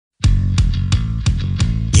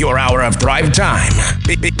Your hour of Thrive Time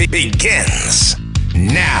begins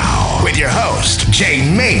now with your host, Jay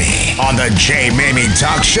Mamie, on the Jay Mamie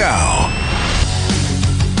Talk Show.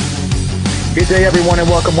 Good day, everyone, and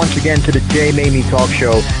welcome once again to the Jay Mamie Talk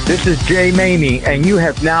Show. This is Jay Mamie, and you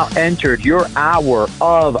have now entered your hour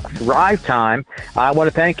of Thrive Time. I want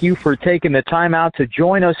to thank you for taking the time out to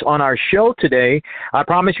join us on our show today. I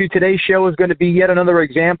promise you today's show is going to be yet another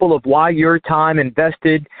example of why your time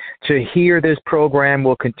invested to hear this program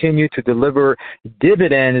will continue to deliver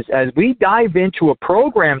dividends as we dive into a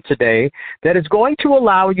program today that is going to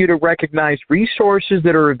allow you to recognize resources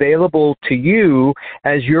that are available to you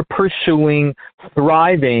as you're pursuing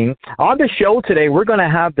thriving. On the show today, we're going to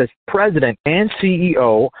have the president and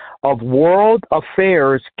CEO of World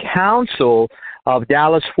Affairs Council of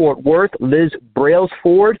Dallas-Fort Worth, Liz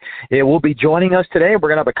Brailsford. It will be joining us today. We're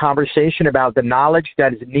going to have a conversation about the knowledge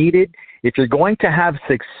that is needed if you're going to have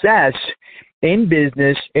success in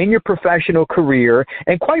business, in your professional career,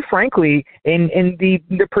 and quite frankly, in the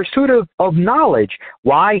pursuit of knowledge.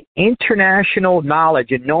 Why international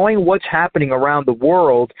knowledge and knowing what's happening around the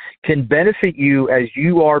world can benefit you as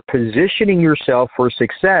you are positioning yourself for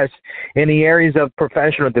success in the areas of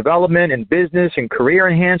professional development and business and career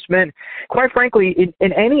enhancement. Quite frankly,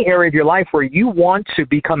 in any area of your life where you want to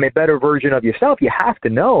become a better version of yourself, you have to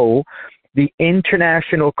know the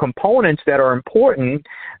international components that are important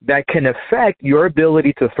that can affect your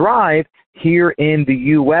ability to thrive here in the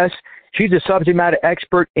U.S. She's a subject matter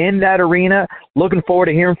expert in that arena. Looking forward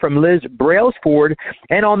to hearing from Liz Brailsford.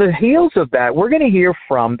 And on the heels of that, we're going to hear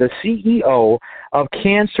from the CEO of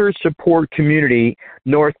Cancer Support Community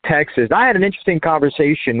North Texas. I had an interesting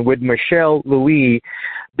conversation with Michelle Louis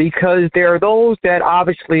because there are those that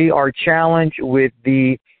obviously are challenged with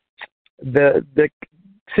the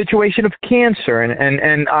situation of cancer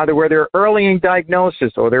and either where they're early in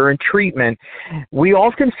diagnosis or they're in treatment. We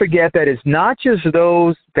often forget that it's not just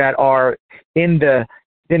those that are in the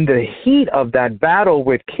heat of that battle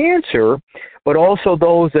with cancer, but also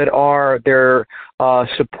those that are their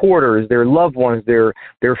supporters, their loved ones, their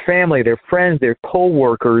family, their friends, their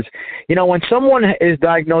co-workers. You know, when someone is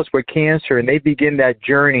diagnosed with cancer and they begin that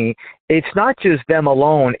journey, it's not just them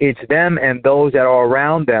alone, it's them and those that are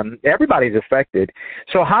around them. Everybody's affected.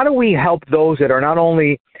 So how do we help those that are not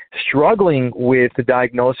only struggling with the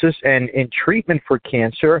diagnosis and in treatment for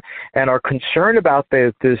cancer and are concerned about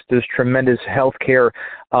this tremendous healthcare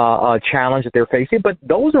challenge that they're facing, but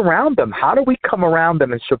those around them, how do we come around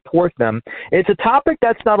them and support them? It's a topic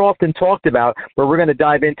that's not often talked about, but we're going to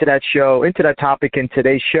dive into that topic in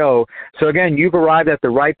today's show. So again, you've arrived at the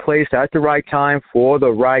right place at the right time for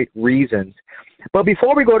the right reasons. But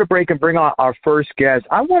before we go to break and bring on our first guest,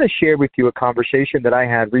 I want to share with you a conversation that I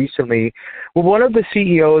had recently with one of the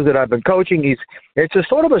CEOs that I've been coaching. It's a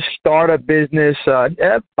sort of a startup business,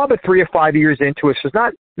 probably 3 or 5 years into it. So it's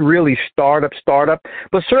not really startup,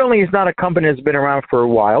 but certainly it's not a company that's been around for a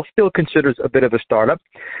while, still considers a bit of a startup.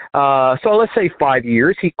 So let's say 5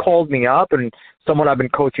 years. He called me up, and someone I've been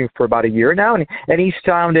coaching for about a year now, and he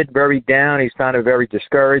sounded very down. He sounded very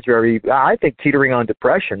discouraged, I think, teetering on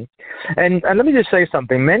depression. And let me just say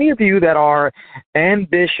something. Many of you that are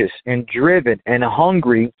ambitious and driven and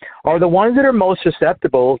hungry are the ones that are most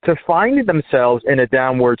susceptible to finding themselves in a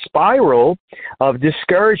downward spiral of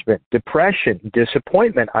discouragement, depression,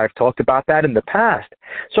 disappointment. I've talked about that in the past.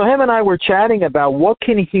 So him and I were chatting about what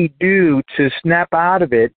can he do to snap out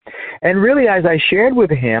of it. And really, as I shared with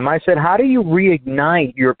him, I said, how do you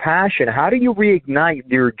reignite your passion? How do you reignite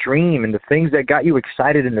your dream and the things that got you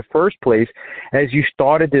excited in the first place as you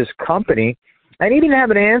started this company? And he didn't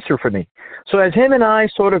have an answer for me. So as him and I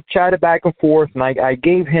sort of chatted back and forth, and I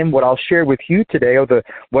gave him what I'll share with you today, or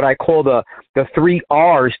what I call the 3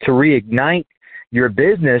 R's to reignite your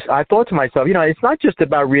business, I thought to myself, it's not just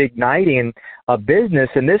about reigniting a business.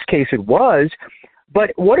 In this case, it was. But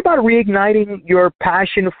what about reigniting your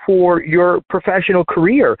passion for your professional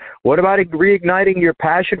career? What about reigniting your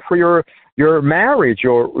passion for your marriage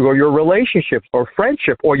or your relationships or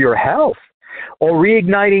friendship or your health? Or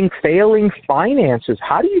reigniting failing finances?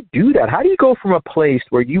 How do you do that? How do you go from a place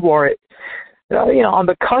where you are on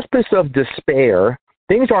the cusp of despair,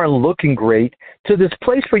 things aren't looking great, to this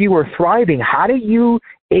place where you are thriving? How do you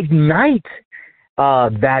ignite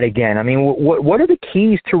that again? I mean, what are the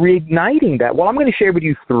keys to reigniting that? Well, I'm going to share with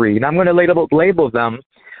you 3, and I'm going to label them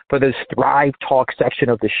for this Thrive Talk section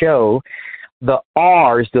of the show. The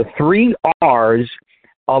R's, the 3 R's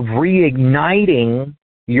of reigniting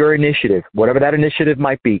your initiative, whatever that initiative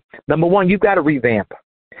might be. Number 1, you've got to revamp.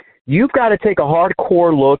 you've got to take a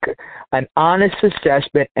hardcore look, an honest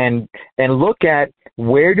assessment, and look at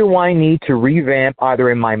where do I need to revamp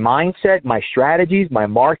either in my mindset, my strategies, my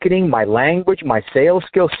marketing, my language, my sales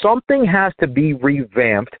skills. Something has to be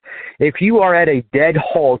revamped if you are at a dead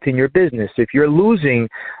halt in your business, if you're losing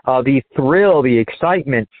the thrill, the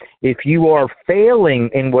excitement, if you are failing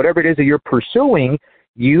in whatever it is that you're pursuing,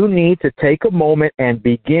 you need to take a moment and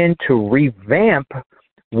begin to revamp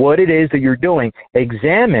what it is that you're doing.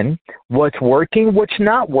 Examine what's working, what's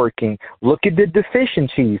not working. Look at the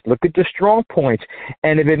deficiencies. Look at the strong points.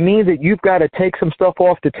 And if it means that you've got to take some stuff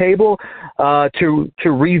off the table to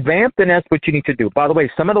revamp, then that's what you need to do. By the way,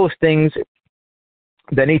 some of those things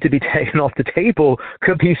that need to be taken off the table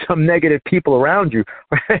could be some negative people around you.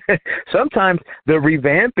 Sometimes the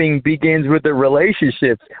revamping begins with the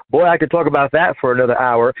relationships. Boy, I could talk about that for another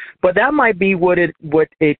hour, but that might be what it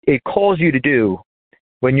calls you to do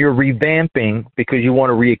when you're revamping because you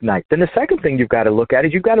want to reignite. Then the second thing you've got to look at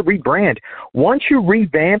is you've got to rebrand. Once you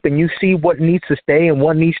revamp and you see what needs to stay and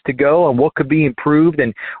what needs to go and what could be improved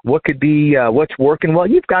and what could be what's working well,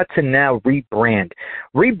 you've got to now rebrand.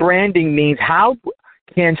 Rebranding means how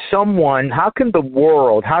can the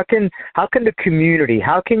world, how can the community,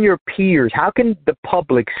 how can your peers, how can the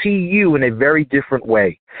public see you in a very different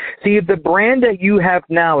way? See, if the brand that you have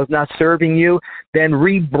now is not serving you, then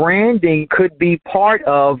rebranding could be part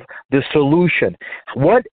of the solution.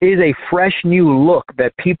 What is a fresh new look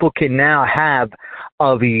that people can now have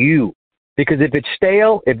of you? Because if it's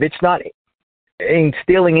stale, if it's not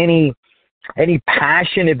instilling any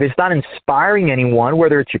passion, if it's not inspiring anyone,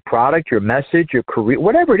 whether it's your product, your message, your career,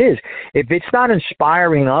 whatever it is, if it's not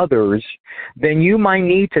inspiring others, then you might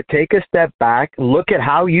need to take a step back, look at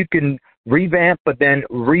how you can revamp, but then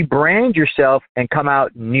rebrand yourself and come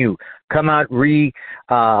out new, come out reassessed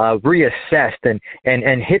and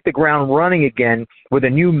hit the ground running again with a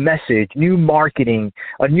new message, new marketing,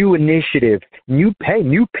 a new initiative, new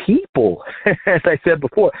people. As I said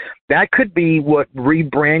before, that could be what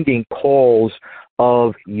rebranding calls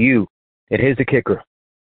of you. And here's the kicker.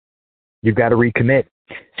 You've got to recommit.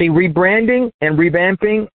 See, rebranding and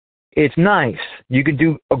revamping, it's nice. You can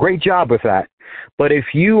do a great job with that. But if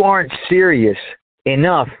you aren't serious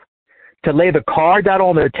enough to lay the cards out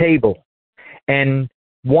on the table and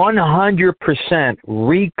 100%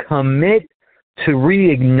 recommit to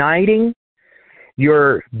reigniting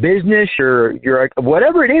your business, your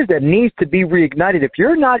whatever it is that needs to be reignited, if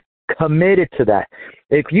you're not committed to that,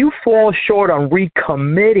 if you fall short on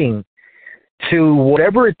recommitting to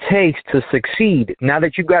whatever it takes to succeed, now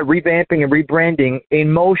that you've got revamping and rebranding in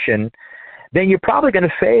motion, then you're probably going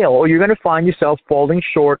to fail, or you're going to find yourself falling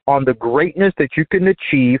short on the greatness that you can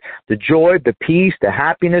achieve, the joy, the peace, the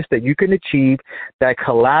happiness that you can achieve, that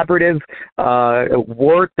collaborative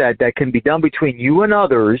work that can be done between you and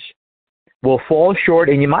others will fall short,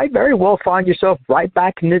 and you might very well find yourself right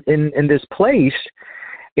back in this place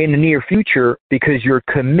in the near future because your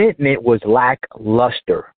commitment was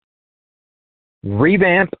lackluster.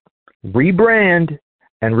 Revamp, rebrand,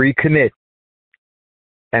 and recommit.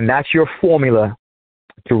 And that's your formula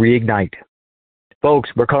to reignite. Folks,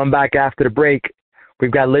 we're coming back after the break. We've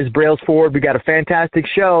got Liz Brailsford. We've got a fantastic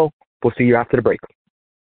show. We'll see you after the break.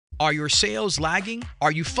 Are your sales lagging?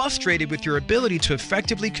 Are you frustrated with your ability to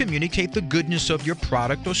effectively communicate the goodness of your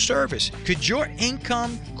product or service? Could your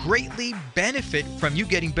income greatly benefit from you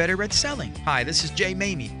getting better at selling? Hi, this is Jay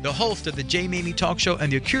Mamie, the host of the Jay Mamie Talk Show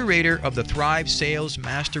and the curator of the Thrive Sales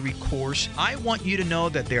Mastery course. I want you to know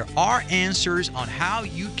that there are answers on how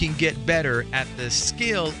you can get better at the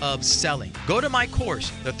skill of selling. Go to my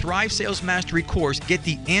course, the Thrive Sales Mastery course. Get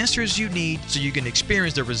the answers you need so you can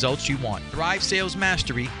experience the results you want.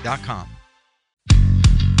 ThriveSalesMastery.com.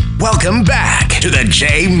 Welcome back to the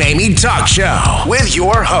Jay Mamie Talk Show with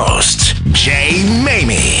your host, Jay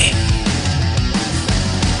Mamie.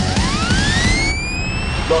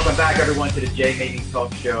 Welcome back, everyone, to the Jay Mamie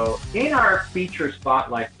Talk Show. In our feature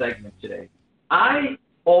spotlight segment today, I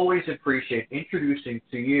always appreciate introducing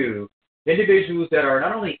to you individuals that are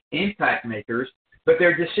not only impact makers, but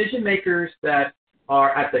they're decision makers that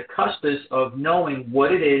are at the cusp of knowing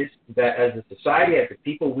what it is that as a society, as the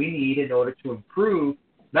people we need in order to improve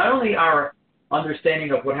not only our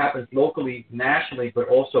understanding of what happens locally, nationally, but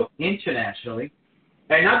also internationally.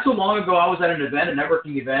 And not too long ago, I was at an event, a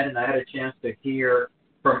networking event, and I had a chance to hear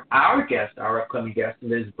from our guest, our upcoming guest,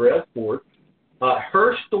 Liz Brailsford,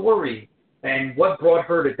 her story and what brought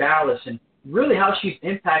her to Dallas and really how she's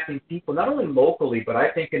impacting people, not only locally, but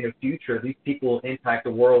I think in the future, these people will impact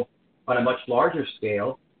the world on a much larger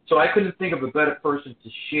scale. So I couldn't think of a better person to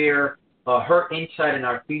share her insight in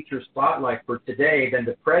our feature spotlight for today than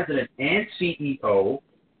the president and CEO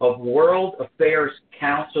of World Affairs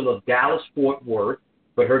Council of Dallas-Fort Worth,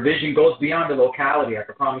 but her vision goes beyond the locality, I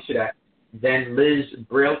can promise you that, then Liz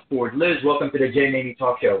Brailsford. Liz, welcome to the Jay Mamie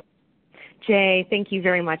Talk Show. Jay, thank you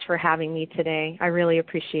very much for having me today. I really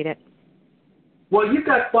appreciate it. Well, you've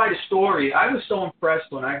got quite a story. I was so impressed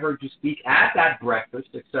when I heard you speak at that breakfast,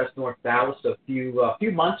 Success North Dallas, a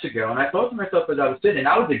few months ago, and I thought to myself as I was sitting,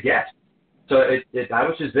 I was a guest, so I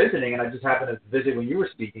was just visiting, and I just happened to visit when you were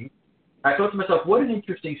speaking. I thought to myself, what an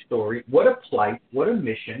interesting story, what a plight, what a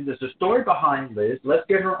mission. There's a story behind Liz. Let's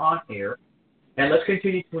get her on air, and let's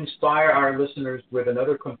continue to inspire our listeners with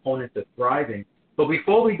another component to thriving. But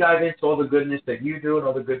before we dive into all the goodness that you do and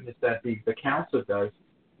all the goodness that the council does,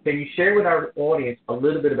 can you share with our audience a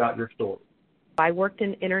little bit about your story? I worked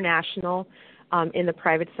in international in the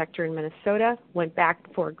private sector in Minnesota, went back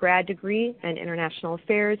for a grad degree in international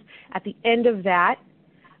affairs. At the end of that,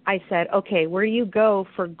 I said, okay, where do you go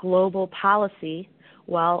for global policy?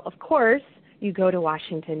 Well, of course, you go to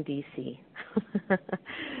Washington, D.C.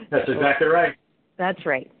 That's exactly right. That's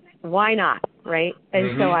right. Why not, right?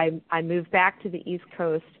 And so I moved back to the East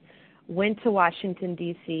Coast, went to Washington,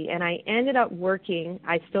 D.C., and I ended up working,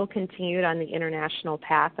 I still continued on the international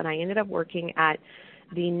path, and I ended up working at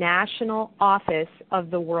the National Office of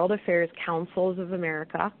the World Affairs Councils of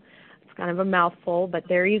America. It's kind of a mouthful, but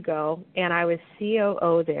there you go. And I was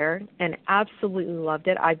COO there and absolutely loved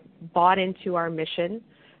it. I bought into our mission,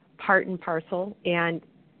 part and parcel, and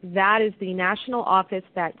that is the national office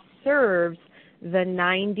that serves the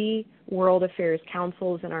 90 World Affairs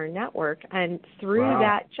Councils in our network. And through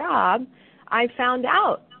that job, I found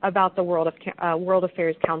out about the World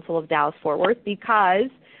Affairs Council of Dallas-Fort Worth because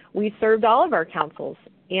we served all of our councils.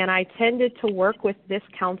 And I tended to work with this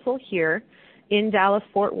council here in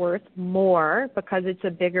Dallas-Fort Worth more because it's a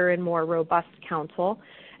bigger and more robust council.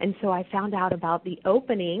 And so I found out about the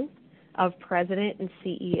opening of president and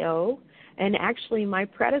CEO. And actually, my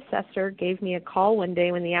predecessor gave me a call one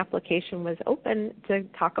day when the application was open to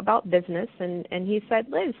talk about business, and he said,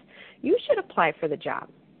 Liz, you should apply for the job.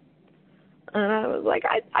 And I was like,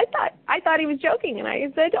 I thought he was joking, and I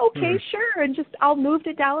said, okay, sure, and I'll move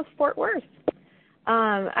to Dallas-Fort Worth.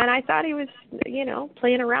 And I thought he was,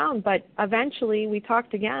 playing around, but eventually we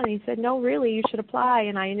talked again, and he said, no, really, you should apply,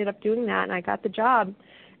 and I ended up doing that, and I got the job,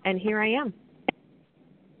 and here I am.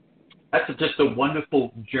 That's just a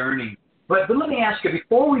wonderful journey. But let me ask you,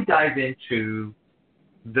 before we dive into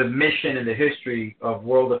the mission and the history of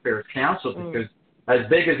World Affairs Council, because as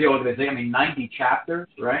big as the organization, 90 chapters,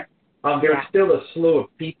 right? There's still a slew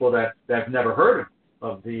of people that have never heard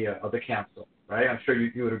of the council, right? I'm sure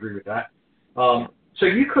you would agree with that. So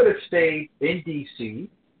you could have stayed in D.C.,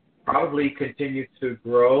 probably continued to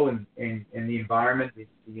grow in the environment,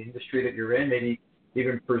 the industry that you're in, maybe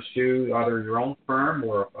even pursue either your own firm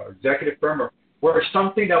or an executive firm or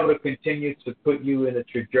something that would have continued to put you in a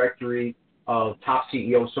trajectory of top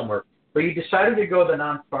CEO somewhere. But you decided to go the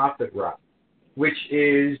nonprofit route, which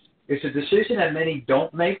is a decision that many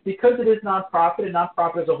don't make because it is nonprofit, and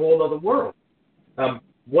nonprofit is a whole other world.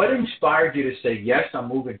 What inspired you to say, yes, I'm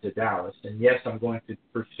moving to Dallas, and yes, I'm going to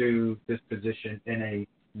pursue this position in a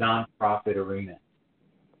nonprofit arena?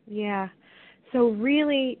 Yeah. So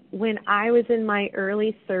really, when I was in my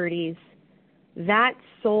early 30s, that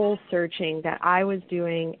soul searching that I was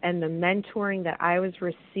doing and the mentoring that I was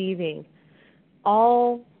receiving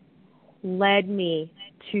all led me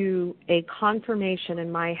to a confirmation in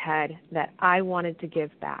my head that I wanted to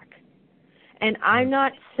give back. And I'm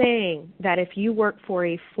not saying that if you work for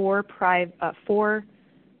a for-profit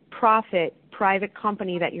private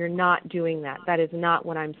company that you're not doing that. That is not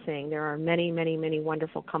what I'm saying. There are many, many, many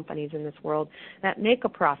wonderful companies in this world that make a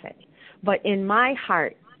profit. But in my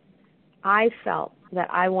heart, I felt that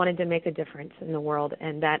I wanted to make a difference in the world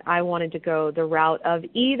and that I wanted to go the route of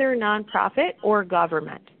either nonprofit or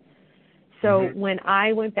government. So when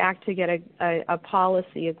I went back to get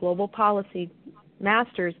a global policy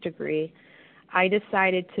master's degree, I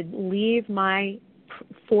decided to leave my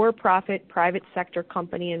for-profit private sector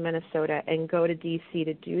company in Minnesota and go to D.C.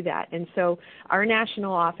 to do that. And so our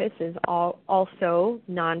national office is also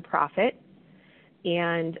nonprofit.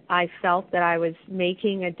 And I felt that I was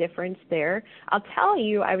making a difference there. I'll tell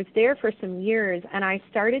you, I was there for some years, and I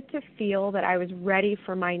started to feel that I was ready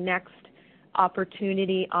for my next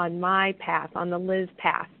opportunity on my path, on the Liz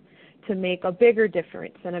path, to make a bigger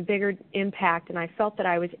difference and a bigger impact. And I felt that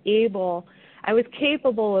I was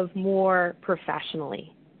capable of more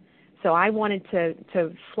professionally. So I wanted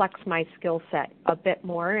to flex my skill set a bit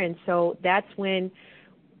more. And so that's when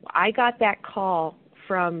I got that call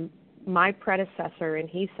from my predecessor, and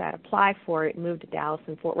he said, apply for it, move to Dallas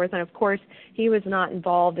and Fort Worth. And, of course, he was not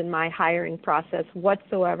involved in my hiring process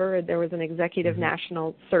whatsoever. There was an executive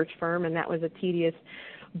national search firm, and that was a tedious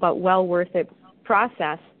but well worth it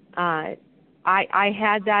process. I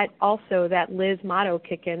had that Liz motto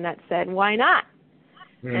kick in that said, why not?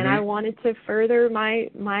 And I wanted to further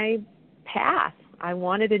my path. I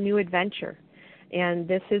wanted a new adventure. And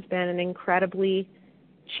this has been an incredibly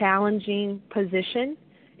challenging position.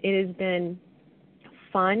 It has been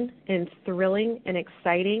fun and thrilling and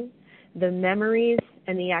exciting. The memories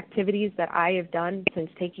and the activities that I have done since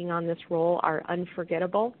taking on this role are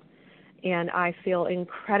unforgettable. And I feel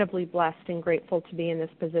incredibly blessed and grateful to be in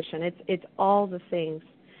this position. It's all the things.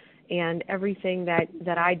 And everything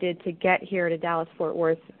that I did to get here to Dallas-Fort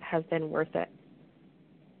Worth has been worth it.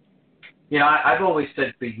 You know, I've always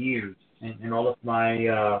said for years, in all of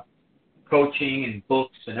my coaching and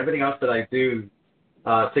books and everything else that I do,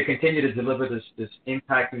 to continue to deliver this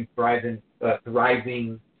impacting,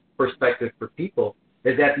 thriving perspective for people,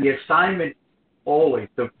 is that the assignment always,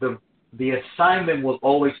 the assignment will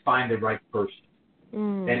always find the right person.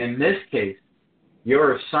 And in this case,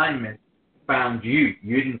 your assignment found you.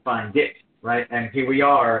 You didn't find it, right? And here we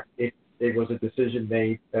are. It was a decision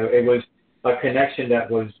made. It was a connection that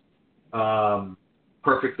was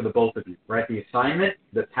perfect for the both of you, right? The assignment,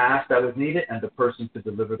 the task that was needed, and the person to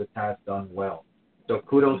deliver the task done well. So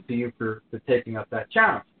kudos to you for taking up that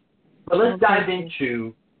challenge. But let's dive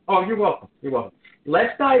into, you're welcome. You're welcome.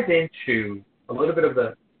 Let's dive into a little bit of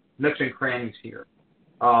the nooks and crannies here.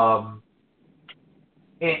 In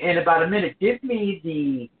about a minute, give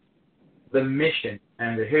me the mission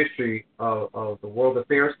and the history of the World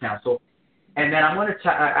Affairs Council. And then I'm going to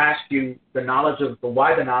ask you why the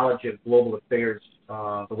knowledge of global affairs,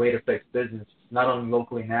 the way it affects business, not only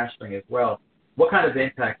locally, nationally as well. What kind of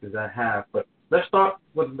impact does that have? But let's start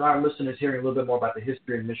with our listeners hearing a little bit more about the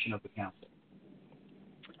history and mission of the council.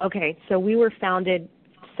 Okay, so we were founded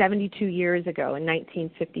 72 years ago in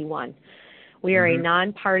 1951. We are a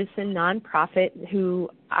nonpartisan nonprofit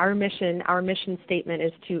who our mission statement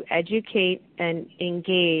is to educate and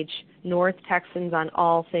engage North Texans on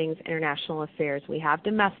all things international affairs. We have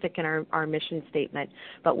domestic in our mission statement,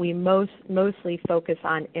 but we mostly focus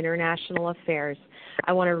on international affairs.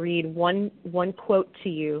 I want to read one quote to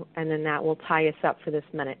you, and then that will tie us up for this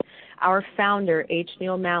minute. Our founder, H.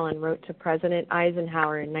 Neil Mallon, wrote to President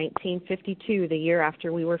Eisenhower in 1952, the year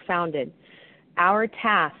after we were founded, "Our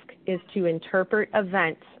task is to interpret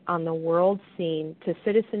events on the world scene to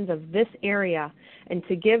citizens of this area and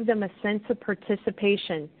to give them a sense of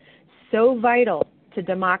participation so vital to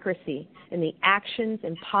democracy in the actions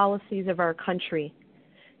and policies of our country.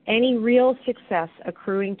 Any real success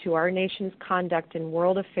accruing to our nation's conduct in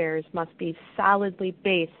world affairs must be solidly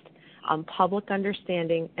based on public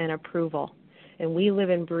understanding and approval." And we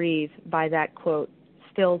live and breathe by that quote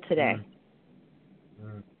still today.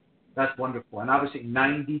 That's wonderful. And obviously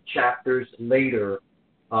 90 chapters later,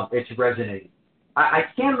 it's resonating. I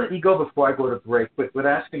can't let you go before I go to break with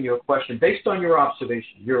asking you a question. Based on your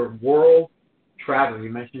observation, your world travel, you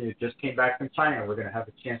mentioned you just came back from China. We're going to have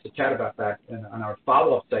a chance to chat about that on our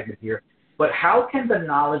follow-up segment here. But how can the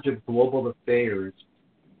knowledge of global affairs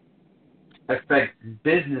affect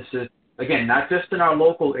businesses, again, not just in our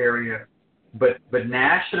local area, but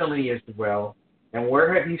nationally as well? And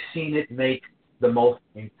where have you seen it make the most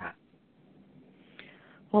impact?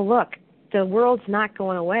 Well, look, the world's not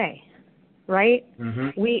going away, right?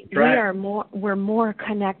 We're more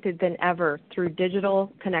connected than ever through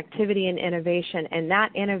digital connectivity and innovation, and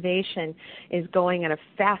that innovation is going at a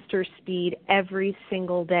faster speed every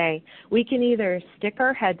single day. We can either stick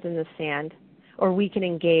our heads in the sand or we can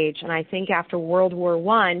engage. And I think after World War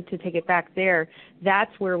I, to take it back there,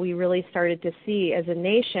 that's where we really started to see as a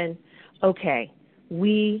nation, okay,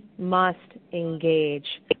 we must engage,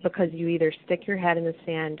 because you either stick your head in the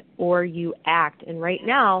sand or you act. And right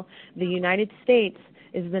now, the United States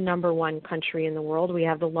is the number one country in the world. We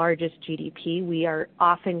have the largest GDP. We are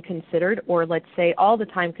often considered, or let's say all the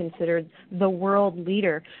time considered, the world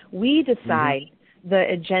leader. We decide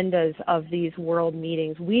the agendas of these world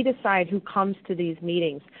meetings. We decide who comes to these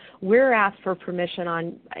meetings. We're asked for permission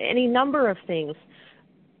on any number of things.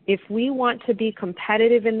 If we want to be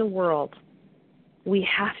competitive in the world, we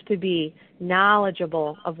have to be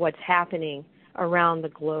knowledgeable of what's happening around the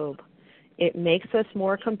globe. It makes us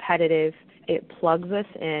more competitive. It plugs us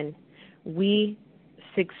in. We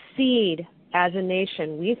succeed as a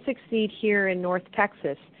nation. We succeed here in North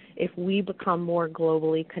Texas if we become more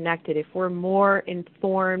globally connected, if we're more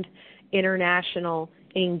informed international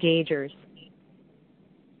engagers.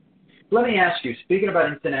 let me ask you, speaking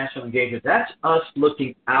about international engagement, that's us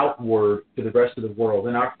looking outward to the rest of the world.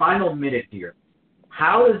 In our final minute here,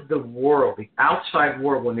 how does the world, the outside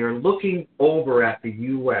world, when they're looking over at the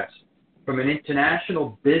U.S. from an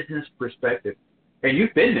international business perspective, and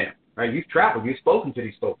you've been there, right? You've traveled, you've spoken to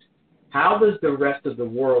these folks. How does the rest of the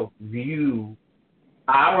world view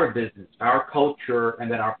our business, our culture,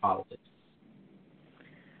 and then our politics?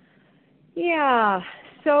 Yeah.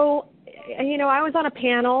 So, I was on a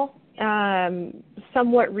panel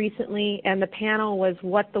somewhat recently, and the panel was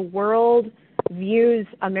what the world views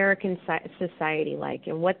American society like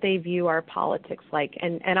and what they view our politics like.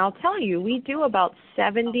 And I'll tell you, we do about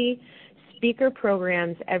 70 speaker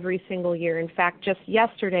programs every single year. In fact, just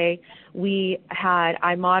yesterday,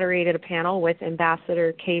 I moderated a panel with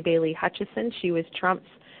Ambassador Kay Bailey Hutchison. She was Trump's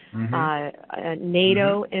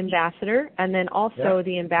NATO ambassador, and then also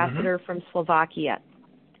the ambassador from Slovakia.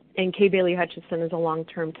 And Kay Bailey Hutchison is a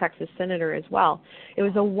long-term Texas senator as well. It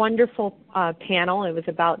was a wonderful panel. It was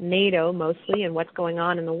about NATO mostly and what's going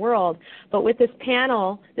on in the world. But with this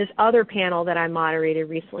other panel that I moderated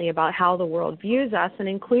recently about how the world views us, and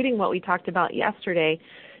including what we talked about yesterday.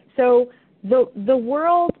 So the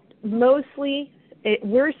world mostly,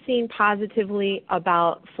 we're seen positively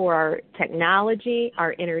for our technology,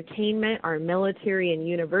 our entertainment, our military and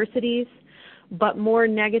universities, but more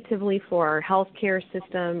negatively for our healthcare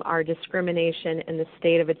system, our discrimination, and the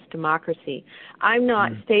state of its democracy. I'm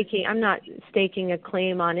not staking a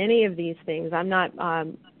claim on any of these things. I'm not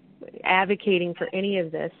advocating for any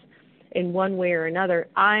of this in one way or another.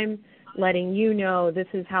 I'm letting you know this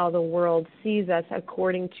is how the world sees us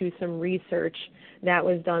according to some research that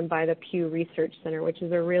was done by the Pew Research Center, which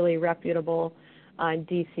is a really reputable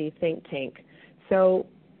D.C. think tank. So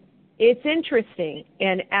it's interesting,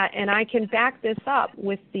 and I can back this up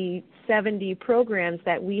with the 70 programs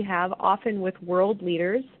that we have, often with world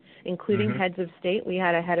leaders, including heads of state. We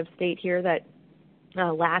had a head of state here that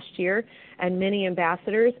last year, and many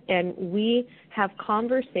ambassadors, and we have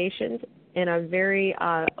conversations in a very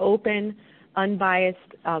open, unbiased.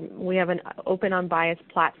 We have an open, unbiased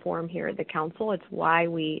platform here at the council. It's why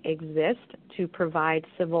we exist, to provide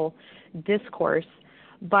civil discourse.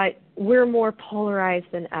 But we're more polarized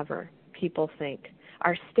than ever, people think.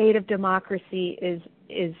 Our state of democracy is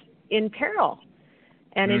in peril,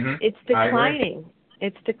 and it's declining.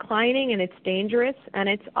 It's declining, and it's dangerous, and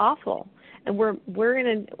it's awful. And we're in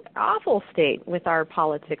an awful state with our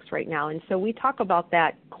politics right now, and so we talk about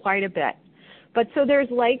that quite a bit. But so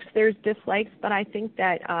there's likes, there's dislikes, but I think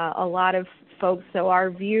that a lot of folks, so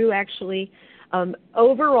our view actually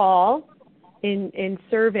overall in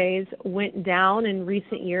surveys went down in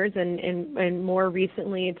recent years, and more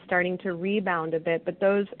recently it's starting to rebound a bit. But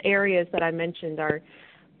those areas that I mentioned are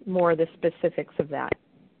more the specifics of that.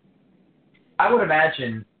 I would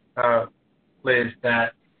imagine, Liz,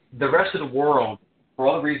 that the rest of the world, for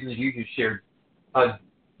all the reasons you just shared,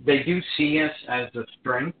 they do see us as a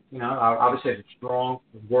strength, obviously as a strong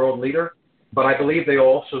world leader, but I believe they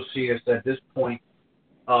also see us at this point,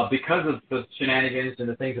 because of the shenanigans and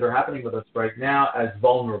the things that are happening with us right now, as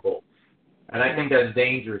vulnerable. And I think that's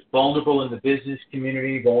dangerous. Vulnerable in the business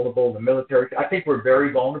community, vulnerable in the military. I think we're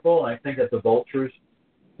very vulnerable, and I think that the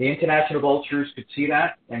international vultures could see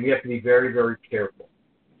that, and we have to be very, very careful.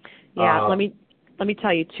 Yeah, let me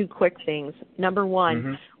tell you two quick things. Number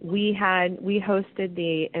one, we hosted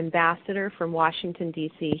the ambassador from Washington,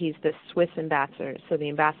 D.C. He's the Swiss ambassador. So the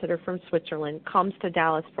ambassador from Switzerland comes to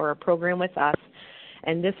Dallas for a program with us.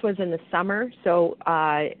 And this was in the summer. So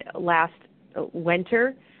last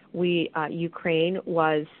winter, Ukraine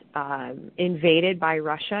was invaded by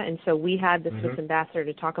Russia. And so we had the Swiss ambassador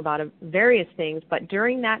to talk about various things. But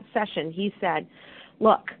during that session, he said,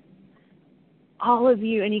 look, all of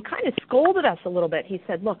you, and he kind of scolded us a little bit. He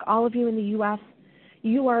said, look, all of you in the U.S.,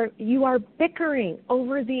 you are bickering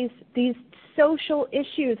over these social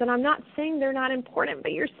issues, and I'm not saying they're not important,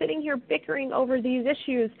 but you're sitting here bickering over these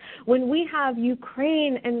issues when we have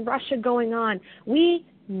Ukraine and Russia going on. We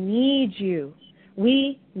need you.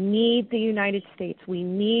 We need the United States. We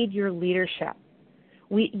need your leadership.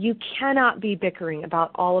 You cannot be bickering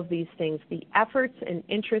about all of these things. The efforts and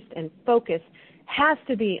interest and focus has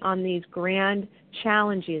to be on these grand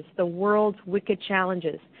challenges, the world's wicked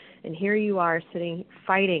challenges. And here you are sitting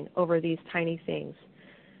fighting over these tiny things.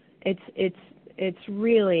 It's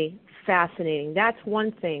really fascinating. That's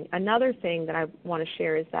one thing. Another thing that I want to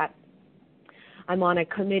share is that I'm on a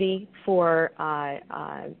committee for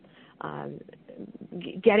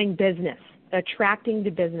getting business, attracting the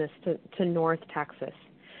business to North Texas.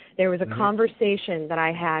 There was a conversation that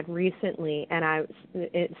I had recently, and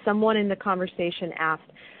someone in the conversation asked,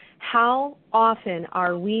 How often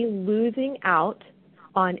are we losing out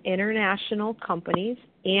on international companies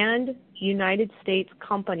and United States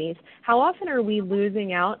companies? How often are we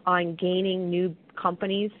losing out on gaining new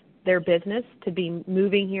companies, their business, to be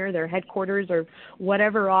moving here, their headquarters or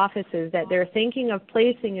whatever offices that they're thinking of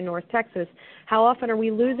placing in North Texas? How often are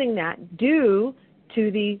we losing that due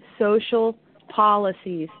to the social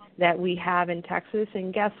policies that we have in Texas?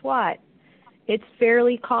 And guess what? It's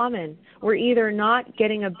fairly common. We're either not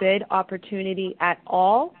getting a bid opportunity at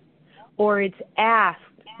all, or it's asked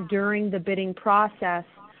during the bidding process,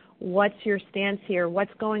 what's your stance here?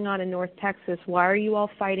 What's going on in North Texas? Why are you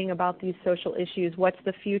all fighting about these social issues? What's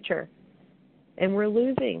the future? And we're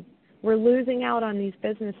losing. We're losing out on these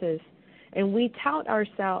businesses. And we tout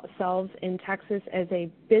ourselves in Texas as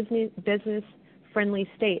a business-friendly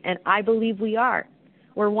state, and I believe we are.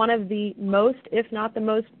 We're one of the most, if not the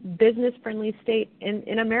most, business-friendly state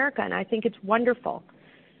in America, and I think it's wonderful.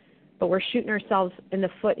 But we're shooting ourselves in the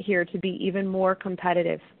foot here to be even more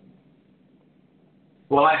competitive.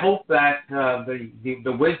 Well, I hope that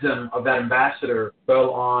the wisdom of that ambassador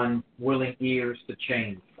fell on willing ears to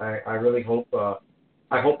change. I really hope.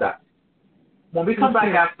 I hope that. When we come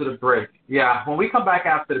back after the break, Liz,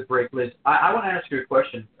 I want to ask you a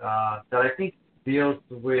question that I think deals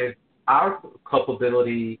with our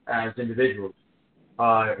culpability as individuals.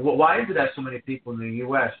 Why is it that so many people in the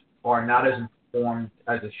U.S. are not as informed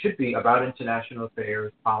as it should be about international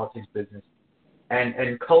affairs, politics, business,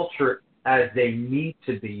 and culture as they need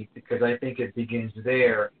to be? Because I think it begins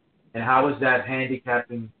there. And how is that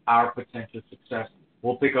handicapping our potential success?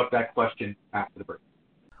 We'll pick up that question after the break.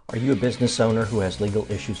 Are you a business owner who has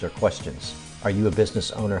legal issues or questions? Are you a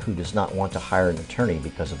business owner who does not want to hire an attorney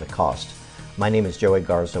because of the cost? My name is Joey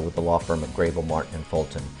Garza with the law firm of Grable, Martin &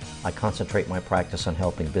 Fulton. I concentrate my practice on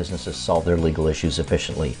helping businesses solve their legal issues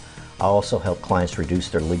efficiently. I also help clients reduce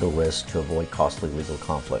their legal risk to avoid costly legal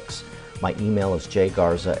conflicts. My email is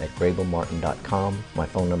jgarza@grablemartin.com. My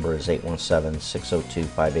phone number is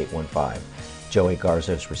 817-602-5815. Joey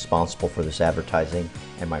Garza is responsible for this advertising,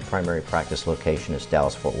 and my primary practice location is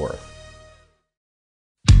Dallas-Fort Worth.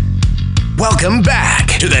 Welcome back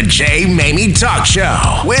to the Jay Mamie Talk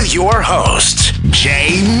Show with your host,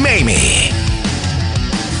 Jay Mamie.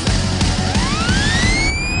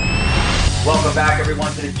 Welcome back,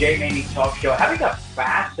 everyone, to the Jay Mamie Talk Show. Having a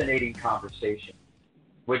fascinating conversation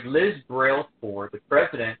with Liz Brailsford, the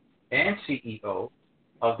president and CEO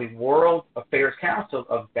of the World Affairs Council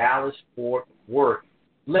of Dallas-Fort Worth.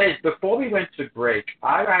 Liz, before we went to break,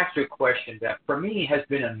 I asked you a question that for me has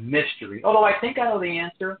been a mystery, although I think I know the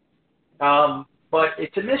answer. But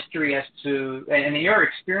it's a mystery as to, and in your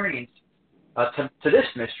experience, to this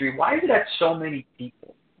mystery, why is it that so many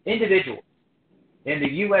people, individuals in the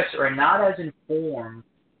U.S. are not as informed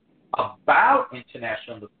about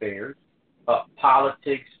international affairs,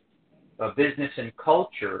 politics, business, and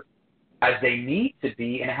culture as they need to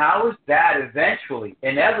be, and how is that eventually,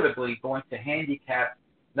 inevitably, going to handicap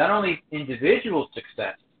not only individual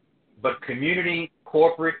success, but community,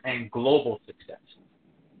 corporate, and global success?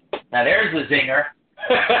 Now there's the zinger.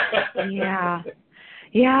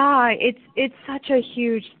 Yeah, it's such a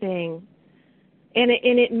huge thing, and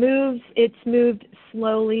it's moved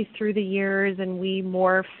slowly through the years, and we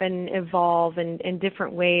morph and evolve in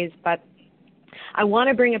different ways. But I want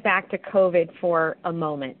to bring it back to COVID for a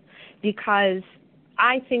moment, because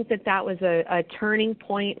I think that was a turning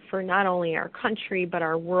point for not only our country but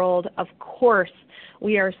our world. Of course,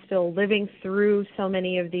 we are still living through so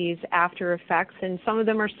many of these after effects, and some of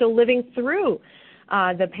them are still living through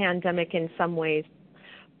the pandemic in some ways.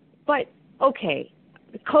 But, okay,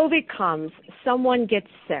 COVID comes, someone gets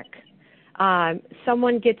sick. And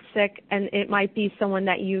it might be someone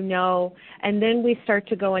that you know, and then we start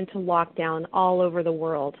to go into lockdown all over the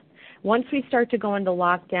world. Once we start to go into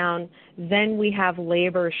lockdown, then we have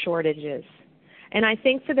labor shortages. And I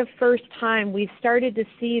think for the first time, we've started to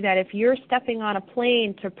see that if you're stepping on a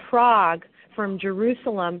plane to Prague from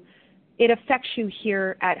Jerusalem, it affects you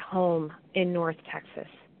here at home in North Texas.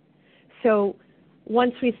 So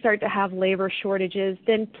once we start to have labor shortages,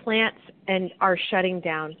 then plants are shutting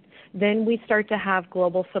down. Then we start to have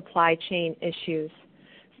global supply chain issues.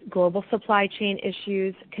 Global supply chain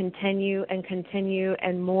issues continue, and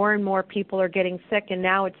more people are getting sick. And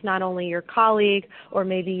now it's not only your colleague or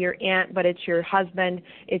maybe your aunt, but it's your husband,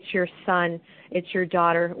 it's your son, it's your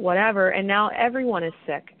daughter, whatever. And now everyone is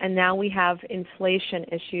sick. And now we have inflation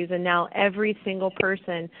issues. And now every single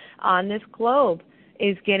person on this globe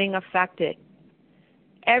is getting affected.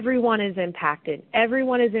 Everyone is impacted.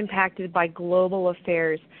 Everyone is impacted by global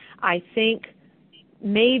affairs. I think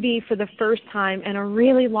maybe for the first time in a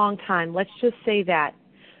really long time, let's just say that,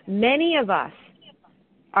 Many of us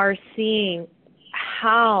are seeing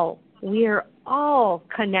how we are all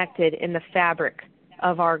connected in the fabric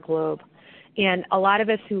of our globe. And a lot of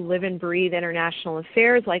us who live and breathe international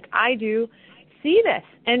affairs like I do see this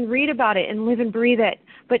and read about it and live and breathe it.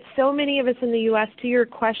 But so many of us in the U.S., to your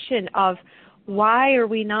question of why are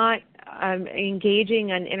we not engaging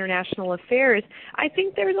in international affairs, I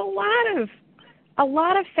think there's a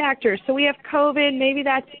lot of factors. So we have COVID. Maybe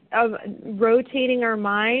that's rotating our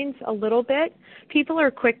minds a little bit. People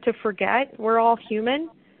are quick to forget. We're all human.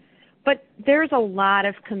 But there's a lot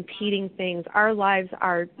of competing things. Our lives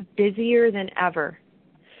are busier than ever.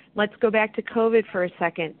 Let's go back to COVID for a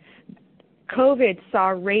second. COVID saw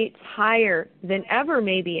rates higher than ever,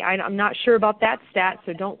 maybe. I'm not sure about that stat,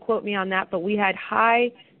 so don't quote me on that, but we had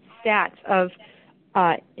high stats of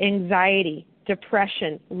anxiety,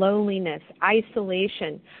 depression, loneliness,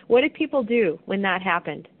 isolation. What did people do when that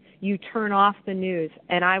happened? You turn off the news.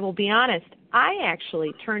 And I will be honest, I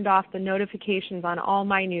actually turned off the notifications on all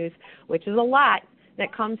my news, which is a lot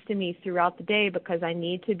that comes to me throughout the day because I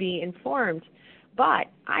need to be informed. But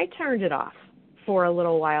I turned it off for a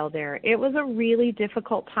little while there. It was a really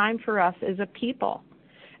difficult time for us as a people.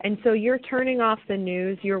 And so you're turning off the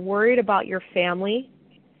news. You're worried about your family.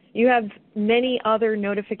 You have many other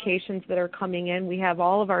notifications that are coming in. We have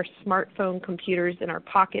all of our smartphone computers in our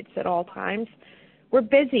pockets at all times. We're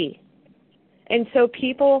busy. And so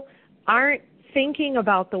people aren't thinking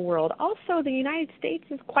about the world. Also, the United States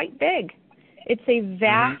is quite big. It's a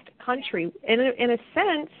vast country. In a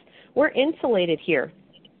sense, we're insulated here.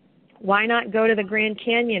 Why not go to the Grand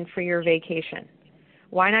Canyon for your vacation?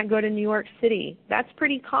 Why not go to New York City? That's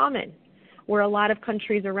pretty common. Where a lot of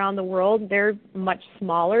countries around the world, they're much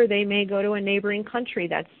smaller. They may go to a neighboring country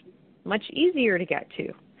that's much easier to get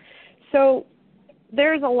to. So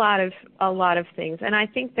there's a lot of things, and I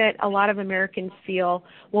think that a lot of Americans feel,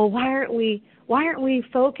 well, why aren't we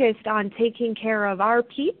focused on taking care of our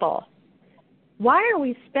people? Why are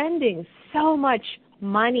we spending so much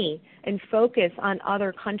money and focus on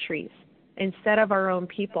other countries instead of our own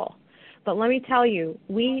people? But let me tell you,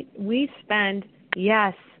 we spend,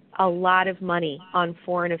 yes, a lot of money on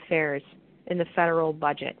foreign affairs in the federal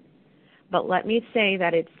budget. But let me say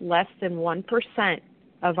that it's less than 1%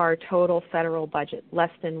 of our total federal budget,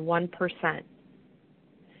 less than 1%.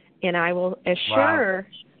 And I will assure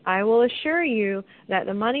you that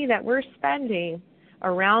the money that we're spending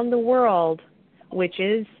around the world, which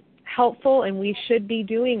is helpful and we should be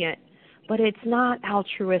doing it, but it's not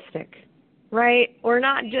altruistic, right? We're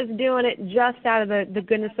not just doing it just out of the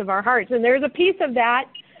goodness of our hearts. And there's a piece of that,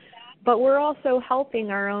 but we're also helping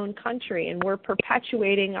our own country, and we're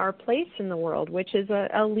perpetuating our place in the world, which is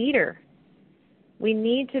a leader. We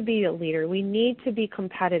need to be a leader. We need to be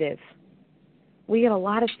competitive. We get a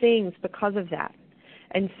lot of things because of that.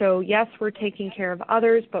 And so, yes, we're taking care of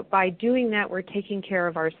others, but by doing that, we're taking care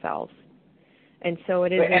of ourselves. And so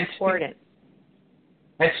it is important.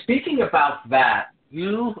 And speaking about that,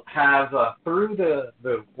 you have, through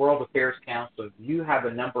the World Affairs Council, you have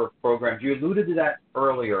a number of programs. You alluded to that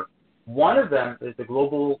earlier. One of them is the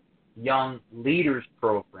Global Young Leaders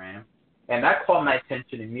Program, and that caught my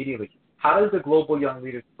attention immediately. How does the Global Young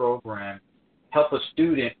Leaders Program help a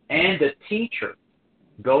student and a teacher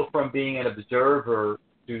go from being an observer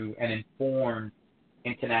to an informed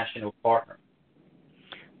international partner?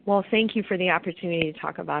 Well, thank you for the opportunity to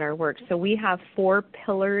talk about our work. So we have 4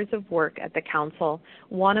 pillars of work at the Council.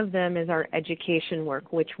 One of them is our education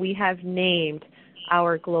work, which we have named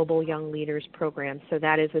our Global Young Leaders Program. So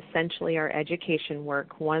that is essentially our education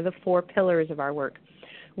work, one of the 4 pillars of our work.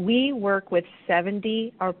 We work with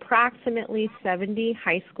approximately 70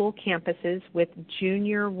 high school campuses with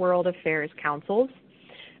junior World Affairs Councils.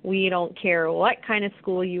 We don't care what kind of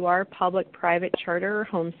school you are, public, private, charter, or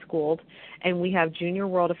homeschooled, and we have junior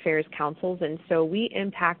World Affairs Councils, and so we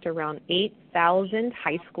impact around 8,000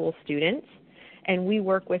 high school students, and we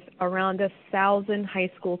work with around 1,000 high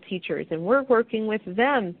school teachers, and we're working with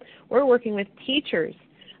them. We're working with teachers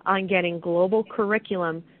on getting global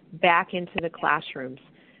curriculum back into the classrooms,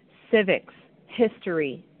 civics,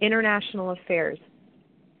 history, international affairs,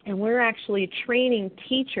 and we're actually training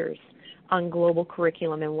teachers on global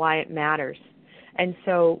curriculum and why it matters. And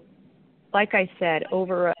so, like I said,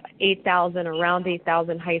 around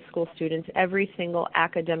 8,000 high school students every single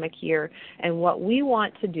academic year. And what we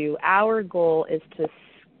want to do, our goal is to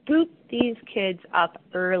scoop these kids up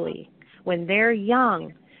early when they're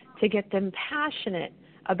young to get them passionate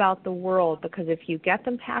about the world, because if you get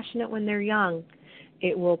them passionate when they're young,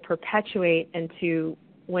 it will perpetuate into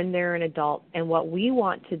when they're an adult. And what we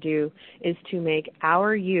want to do is to make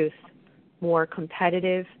our youth more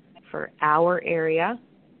competitive for our area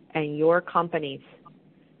and your companies.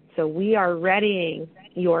 So we are readying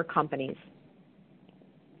your companies.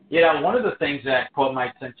 One of the things that caught my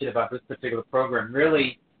attention about this particular program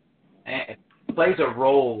really plays a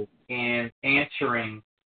role in answering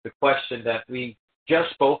the question that we just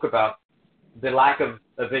spoke about, the lack of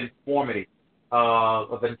informity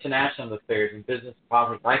of international affairs and business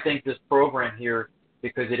politics. I think this program here,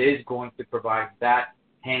 because it is going to provide that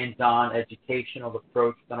hands-on educational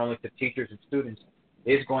approach, not only to teachers and students,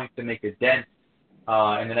 is going to make a dent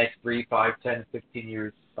in the next 3, 5, 10, 15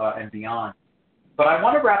 years and beyond. But I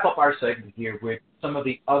want to wrap up our segment here with some of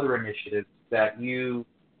the other initiatives that you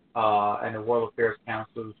and the World Affairs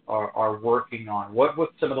Councils are working on. What would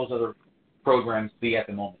some of those other programs be at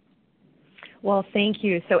the moment? Well, thank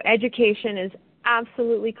you. So education is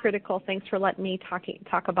absolutely critical. Thanks for letting me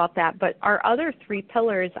talk about that. But our other 3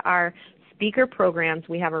 pillars are speaker programs.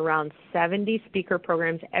 We have around 70 speaker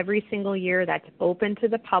programs every single year that's open to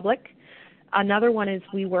the public. Another one is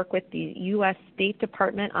we work with the U.S. State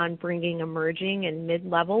Department on bringing emerging and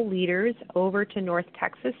mid-level leaders over to North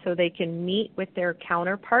Texas so they can meet with their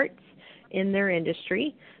counterparts in their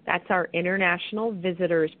industry. That's our International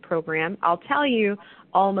Visitors Program. I'll tell you,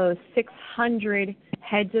 almost 600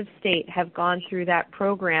 heads of state have gone through that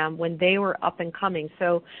program when they were up and coming.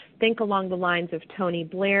 So think along the lines of Tony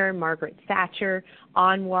Blair, Margaret Thatcher,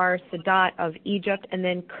 Anwar Sadat of Egypt, and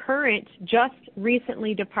then current, just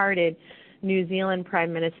recently departed New Zealand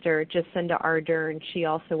Prime Minister Jacinda Ardern. She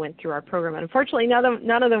also went through our program. Unfortunately,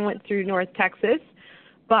 none of them went through North Texas,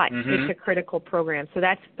 but it's a critical program. So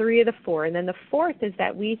that's 3 of the 4. And then the 4th is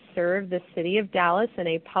that we serve the city of Dallas in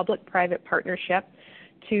a public-private partnership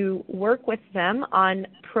to work with them on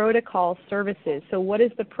protocol services. So what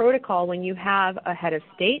is the protocol when you have a head of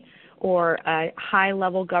state or a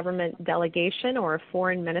high-level government delegation or a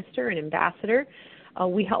foreign minister, an ambassador?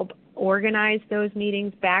 We help organize those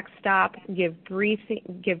meetings, backstop, give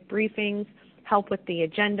briefings, help with the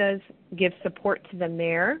agendas, give support to the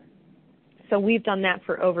mayor. So we've done that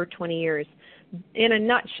for over 20 years. In a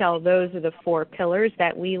nutshell, those are the 4 pillars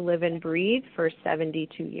that we live and breathe for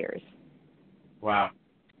 72 years. Wow.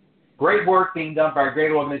 Great work being done by a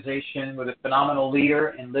great organization with a phenomenal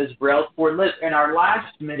leader in Liz Brailsford. Liz, in our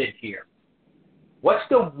last minute here, what's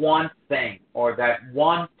the one thing or that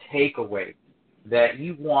one takeaway that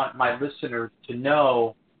you want my listeners to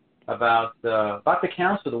know about the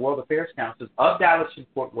Council, the World Affairs Council of Dallas and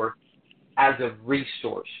Fort Worth as a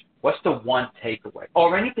resource? What's the one takeaway?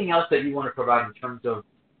 Or anything else that you want to provide in terms of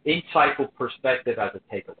insightful perspective as a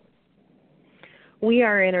takeaway? We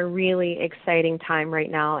are in a really exciting time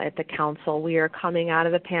right now at the Council. We are coming out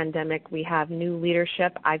of the pandemic. We have new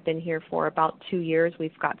leadership. I've been here for about 2 years.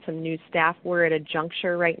 We've got some new staff. We're at a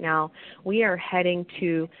juncture right now. We are heading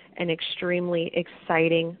to an extremely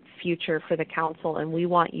exciting future for the Council, and we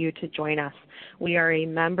want you to join us. We are a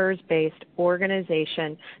members-based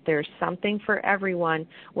organization. There's something for everyone.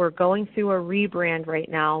 We're going through a rebrand right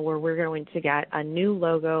now where we're going to get a new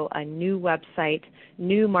logo, a new website,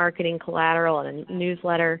 new marketing collateral, and a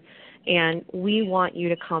newsletter. And we want you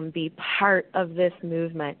to come be part of this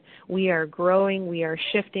movement. We are growing, we are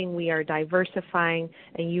shifting, we are diversifying,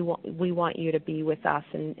 and we want you to be with us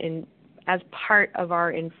and as part of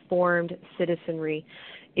our informed citizenry.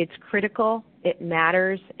 It's critical, it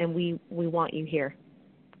matters, and we want you here.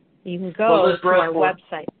 You can go to our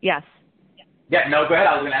website. Yes. Yeah, no, go ahead.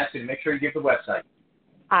 I was going to ask you to make sure you give the website.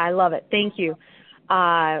 I love it. Thank you.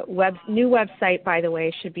 New website, by the way,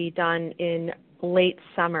 should be done in late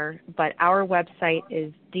summer, but our website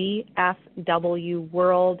is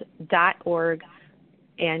dfwworld.org,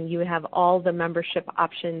 and you have all the membership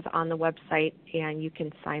options on the website, and you can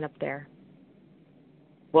sign up there.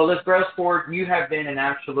 Well, Liz Brailsford, you have been an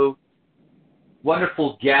absolute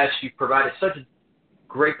wonderful guest. You provided such a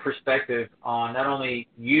great perspective on not only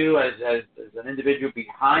you as an individual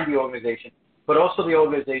behind the organization, but also the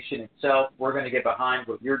organization itself. We're going to get behind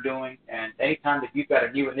what you're doing, and anytime that you've got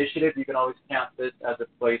a new initiative, you can always count this as a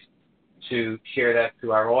place to share that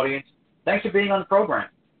to our audience. Thanks for being on the program.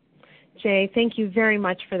 Jay, thank you very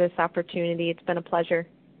much for this opportunity. It's been a pleasure.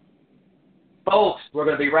 Folks, we're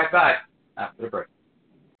going to be right back after the break.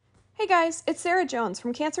 Hey guys, it's Sarah Jones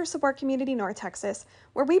from Cancer Support Community North Texas,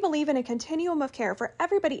 where we believe in a continuum of care for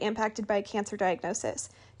everybody impacted by a cancer diagnosis.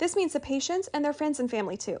 This means the patients and their friends and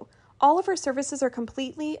family too. All of our services are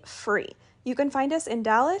completely free. You can find us in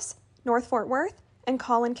Dallas, North Fort Worth, and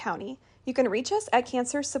Collin County. You can reach us at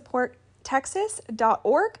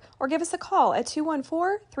cancersupporttexas.org or give us a call at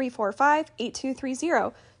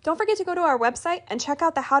 214-345-8230. Don't forget to go to our website and check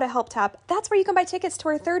out the How to Help tab. That's where you can buy tickets to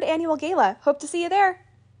our 3rd annual gala. Hope to see you there.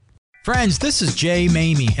 Friends, this is Jay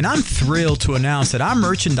Mamie, and I'm thrilled to announce that our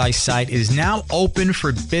merchandise site is now open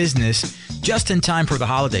for business just in time for the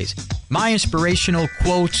holidays. My inspirational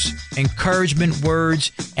quotes, encouragement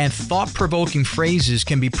words, and thought-provoking phrases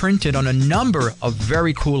can be printed on a number of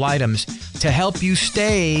very cool items to help you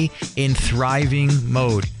stay in thriving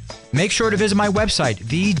mode. Make sure to visit my website,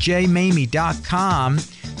 thejmamie.com.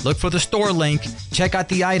 Look for the store link. Check out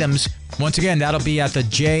the items. Once again, that'll be at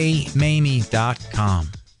thejmamie.com.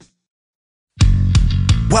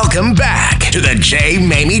 Welcome back to the Jay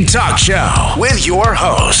Mamie Talk Show with your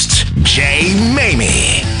host, Jay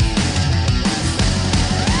Mamie.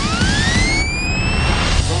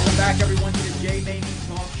 Welcome back, everyone, to the Jay Mamie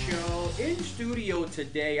Talk Show. In studio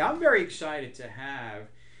today, I'm very excited to have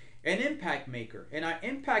an impact maker. In our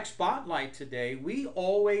Impact Spotlight today, we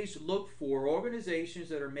always look for organizations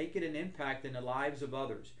that are making an impact in the lives of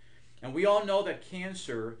others. And we all know that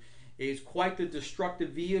cancer is quite the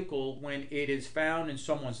destructive vehicle when it is found in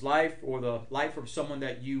someone's life or the life of someone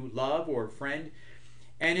that you love or a friend.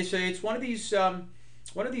 And it's one of these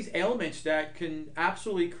ailments that can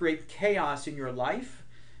absolutely create chaos in your life,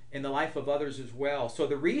 in the life of others as well. So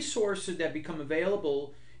the resources that become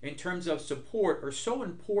available in terms of support are so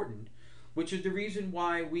important, which is the reason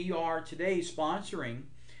why we are today sponsoring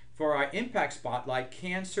for our Impact Spotlight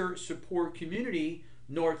Cancer Support Community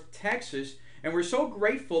North Texas. And we're so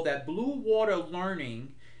grateful that Blue Water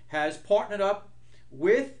Learning has partnered up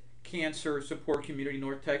with Cancer Support Community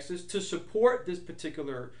North Texas to support this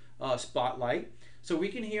particular spotlight, so we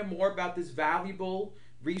can hear more about this valuable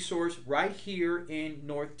resource right here in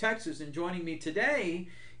North Texas. And joining me today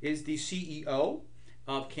is the CEO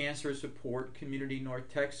of Cancer Support Community North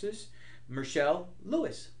Texas, Michelle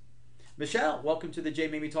Lewis. Michelle, welcome to the Jay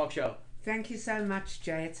Mamie Talk Show. Thank you so much,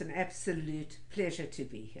 Jay. It's an absolute pleasure to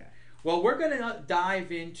be here. Well, we're going to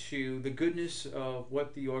dive into the goodness of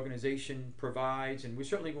what the organization provides, and we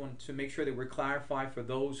certainly want to make sure that we're clarified for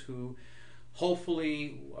those who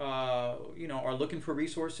hopefully are looking for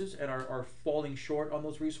resources and are falling short on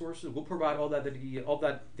those resources. We'll provide all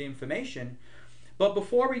the information. But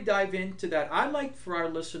before we dive into that, I'd like for our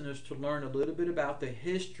listeners to learn a little bit about the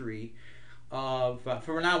history of,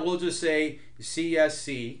 for now, we'll just say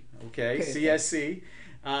CSC, okay, CSC.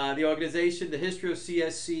 The organization, the history of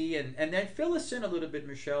CSC, and then fill us in a little bit,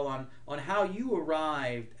 Michelle, on how you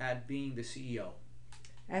arrived at being the CEO.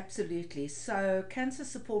 Absolutely. So Cancer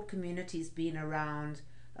Support Community's been around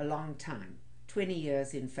a long time, 20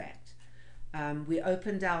 years in fact. We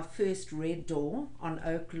opened our first Red Door on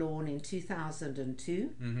Oak Lawn in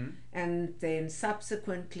 2002, and then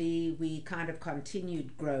subsequently we kind of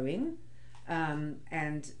continued growing,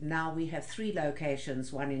 and now we have 3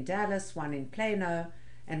 locations, one in Dallas, one in Plano,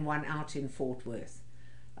 and one out in Fort Worth.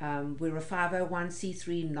 We're a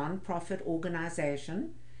 501c3 non-profit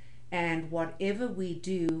organization, and whatever we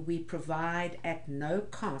do, we provide at no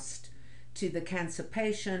cost to the cancer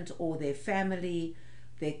patient or their family,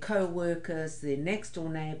 their co-workers, their next door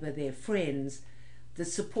neighbor, their friends, the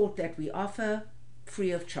support that we offer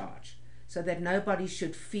free of charge, so that nobody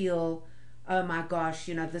should feel, oh my gosh,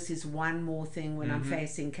 this is one more thing when I'm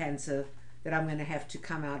facing cancer that I'm going to have to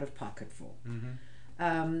come out of pocket for.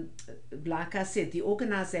 Like I said, the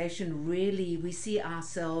organization really, we see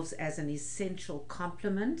ourselves as an essential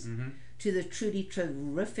complement to the truly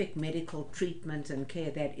terrific medical treatment and care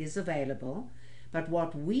that is available. But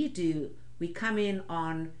what we do, we come in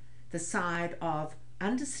on the side of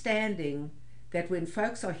understanding that when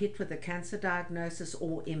folks are hit with a cancer diagnosis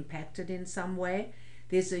or impacted in some way,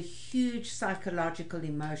 there's a huge psychological,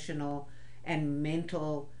 emotional, and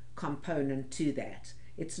mental component to that.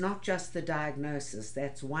 It's not just the diagnosis,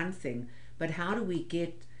 that's one thing, but how do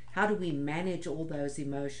we manage all those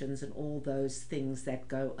emotions and all those things that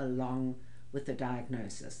go along with the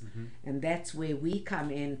diagnosis? And that's where we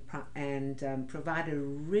come in and provide a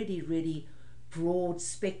really, really broad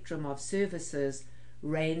spectrum of services,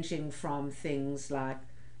 ranging from things like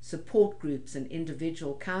support groups and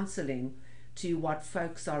individual counseling to what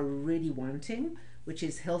folks are really wanting, which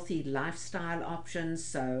is healthy lifestyle options.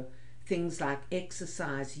 So things like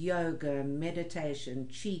exercise, yoga, meditation,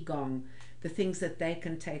 qigong, the things that they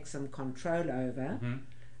can take some control over.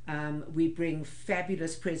 We bring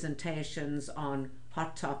fabulous presentations on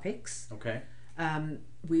hot topics. Okay.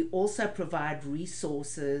 We also provide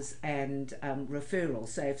resources and referrals.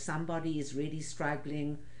 So if somebody is really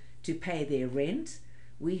struggling to pay their rent,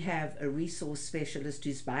 we have a resource specialist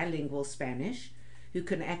who's bilingual Spanish, who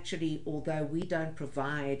can actually, although we don't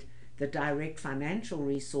provide the direct financial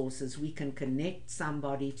resources, we can connect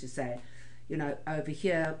somebody to say, over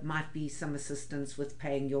here might be some assistance with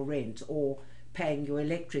paying your rent or paying your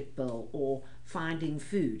electric bill or finding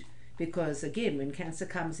food, because again, when cancer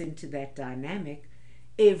comes into that dynamic,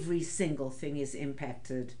 every single thing is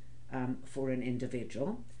impacted for an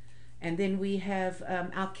individual. And then we have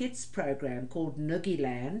our kids program called Noogie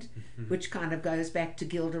Land, which kind of goes back to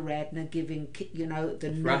Gilda Radner giving, the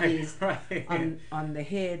noogies on the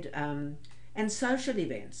head, and social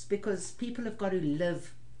events, because people have got to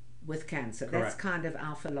live with cancer. Correct. That's kind of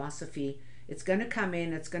our philosophy. It's going to come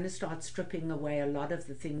in, it's going to start stripping away a lot of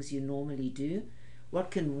the things you normally do. What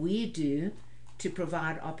can we do to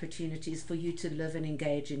provide opportunities for you to live and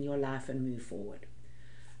engage in your life and move forward?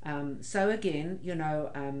 So again,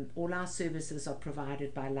 all our services are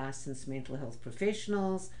provided by licensed mental health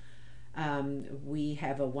professionals. We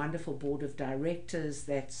have a wonderful board of directors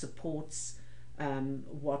that supports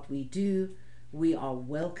what we do. We are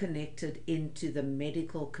well connected into the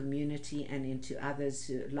medical community and into others,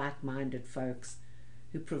 like-minded folks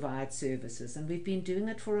who provide services. And we've been doing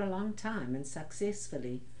it for a long time and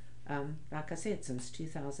successfully, like I said, since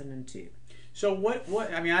 2002. So what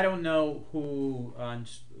I mean, I don't know who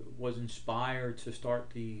was inspired to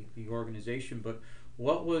start the organization, but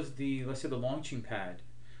what was let's say the launching pad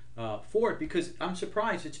for it? Because I'm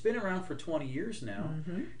surprised it's been around for 20 years now,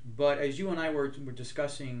 but as you and I were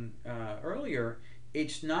discussing earlier,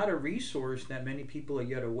 it's not a resource that many people are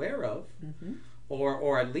yet aware of,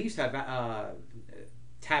 or at least have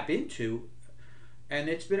tap into, and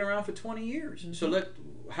it's been around for 20 years. So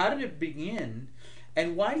how did it begin?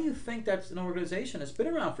 And why do you think that's an organization that's been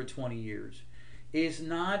around for 20 years is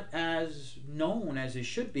not as known as it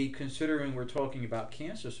should be, considering we're talking about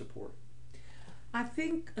cancer support? I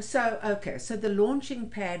think so. Okay, so the launching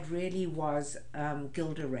pad really was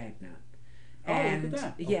Gilda Radner. And look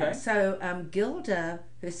at that. yeah, Okay. so Gilda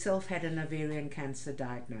herself had an ovarian cancer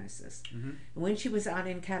diagnosis. And when she was out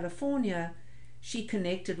in California, she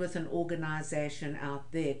connected with an organization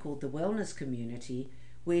out there called the Wellness Community,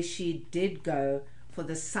 where she did go for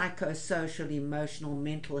the psychosocial, emotional,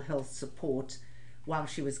 mental health support while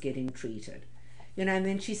she was getting treated. And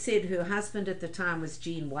then she said her husband at the time was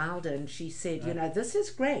Gene Wilder, and she said, this is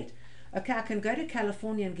great. Okay, I can go to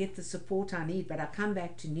California and get the support I need, but I come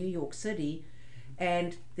back to New York City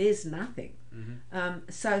and there's nothing.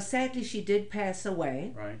 So sadly, she did pass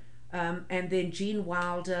away. Right. And then Gene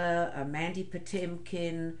Wilder, Mandy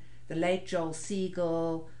Potemkin, the late Joel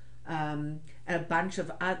Siegel, a bunch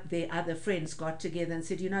of their other friends got together and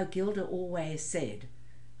said, Gilda always said,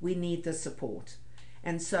 we need the support.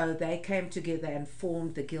 And so they came together and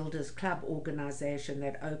formed the Gilda's Club organization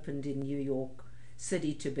that opened in New York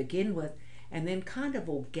City to begin with. And then kind of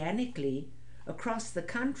organically across the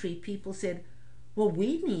country, people said, well,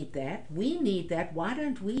 we need that. Why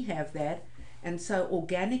don't we have that? And so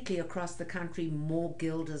organically across the country, more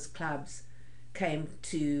Gilda's clubs came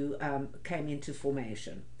into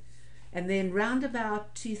formation. And then round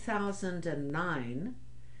about 2009,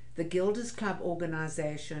 the Gilda's Club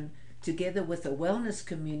organization, together with a wellness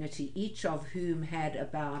community, each of whom had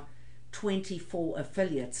about 24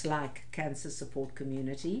 affiliates like Cancer Support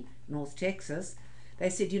Community, North Texas, they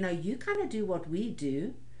said, you kind of do what we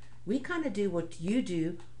do, we kind of do what you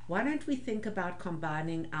do, why don't we think about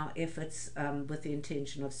combining our efforts with the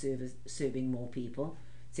intention of serving more people?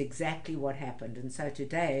 It's exactly what happened. And so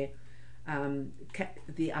today,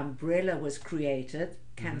 the umbrella was created,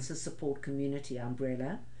 Cancer Support Community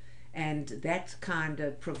umbrella, and that kind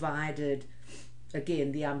of provided,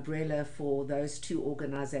 again, the umbrella for those two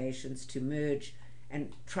organizations to merge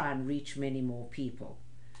and try and reach many more people.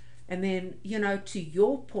 And then, to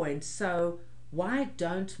your point, so why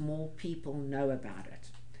don't more people know about it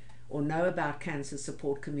or know about Cancer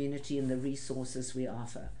Support Community and the resources we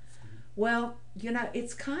offer? Well,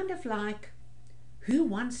 it's kind of like, who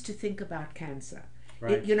wants to think about cancer?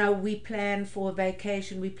 Right. We plan for a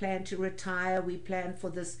vacation, we plan to retire, we plan for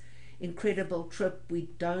this incredible trip. We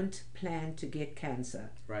don't plan to get cancer.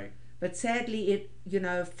 Right. But sadly,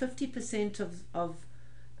 50% of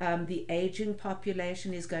the aging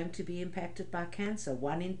population is going to be impacted by cancer.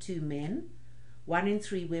 1 in 2 men, 1 in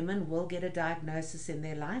 3 women will get a diagnosis in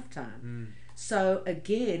their lifetime. So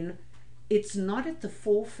again, it's not at the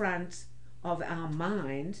forefront of our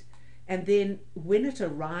mind. And then when it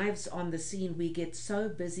arrives on the scene, we get so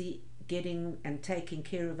busy getting and taking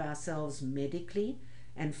care of ourselves medically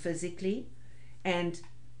and physically, and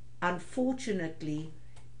unfortunately,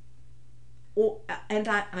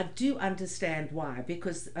 I do understand why,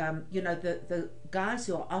 because the guys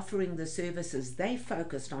who are offering the services, they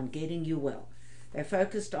focused on getting you well, they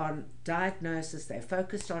focused on diagnosis, they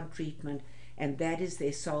focused on treatment, and that is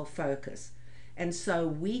their sole focus. And so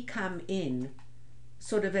we come in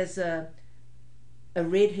sort of as a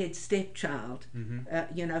redhead stepchild,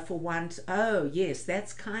 for once. Oh, yes,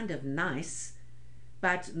 that's kind of nice.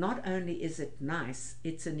 But not only is it nice,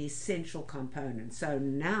 it's an essential component. So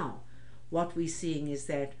now what we're seeing is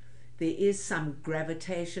that there is some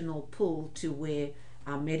gravitational pull to where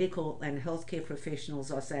our medical and healthcare professionals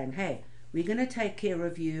are saying, hey, we're going to take care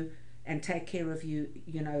of you and take care of you,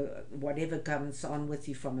 whatever comes on with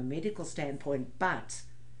you from a medical standpoint. But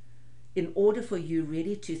in order for you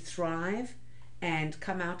really to thrive and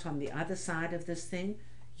come out on the other side of this thing,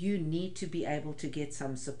 you need to be able to get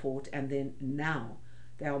some support. And then now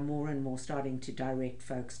they are more and more starting to direct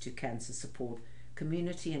folks to cancer support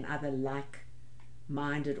community and other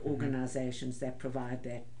like-minded organizations that provide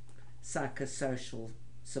that psychosocial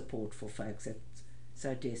support for folks that's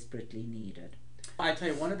so desperately needed. I tell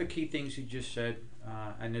you, one of the key things you just said,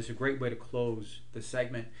 and there's a great way to close the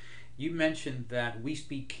segment, you mentioned that we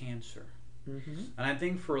speak cancer. And I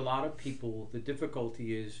think for a lot of people, the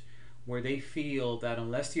difficulty is where they feel that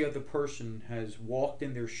unless the other person has walked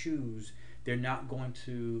in their shoes, they're not going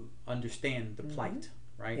to understand the plight,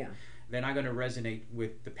 right? Yeah. They're not going to resonate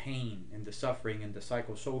with the pain and the suffering and the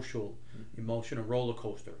psychosocial emotional roller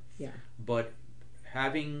coaster. Yeah. But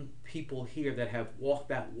having people here that have walked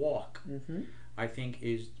that walk, I think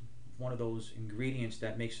is one of those ingredients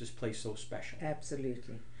that makes this place so special.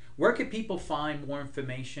 Absolutely. Where can people find more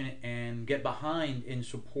information and get behind in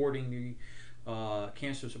supporting the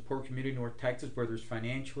cancer support community in North Texas, whether it's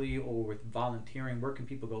financially or with volunteering? Where can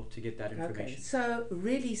people go to get that information? Okay, so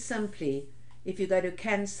really simply, if you go to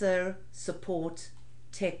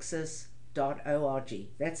cancersupporttexas.org,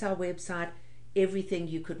 that's our website. Everything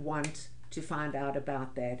you could want to find out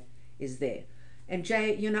about that is there. And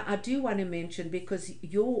Jay, I do want to mention, because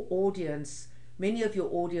your audience, many of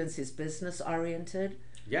your audience is business oriented.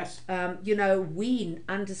 Yes. We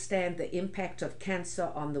understand the impact of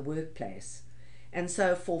cancer on the workplace. And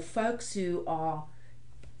so for folks who are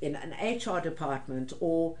in an HR department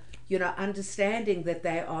or, understanding that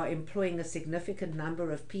they are employing a significant number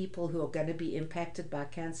of people who are going to be impacted by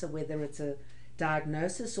cancer, whether it's a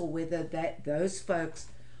diagnosis or whether those folks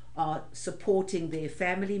are supporting their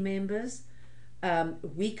family members,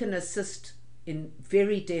 we can assist in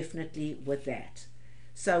very definitely with that.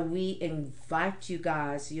 So we invite you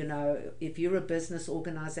guys, if you're a business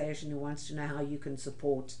organization who wants to know how you can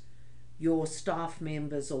support your staff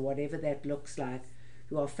members or whatever that looks like,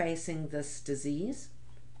 who are facing this disease,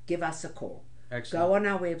 give us a call. Excellent. Go on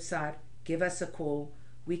our website, give us a call.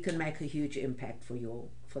 We can make a huge impact for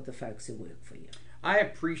the folks who work for you. I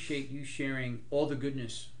appreciate you sharing all the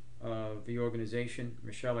goodness of the organization.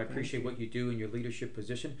 Michelle, I appreciate what you do in your leadership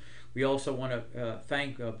position. We also want to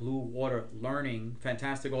thank Blue Water Learning,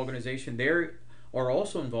 fantastic organization. They are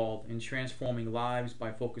also involved in transforming lives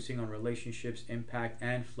by focusing on relationships, impact,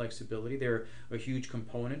 and flexibility. They're a huge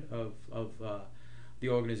component of the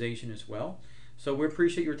organization as well. So we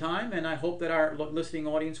appreciate your time, and I hope that our listening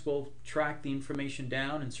audience will track the information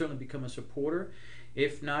down and certainly become a supporter.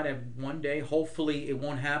 If not, one day, hopefully it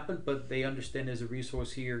won't happen, but they understand there's a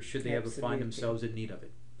resource here should they ever find themselves in need of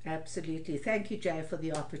it. Absolutely. Thank you, Jay, for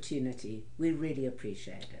the opportunity. We really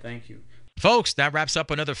appreciate it. Thank you. Folks, that wraps up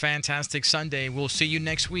another fantastic Sunday. We'll see you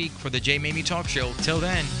next week for the Jay Mamie Talk Show. Till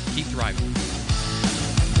then, keep thriving.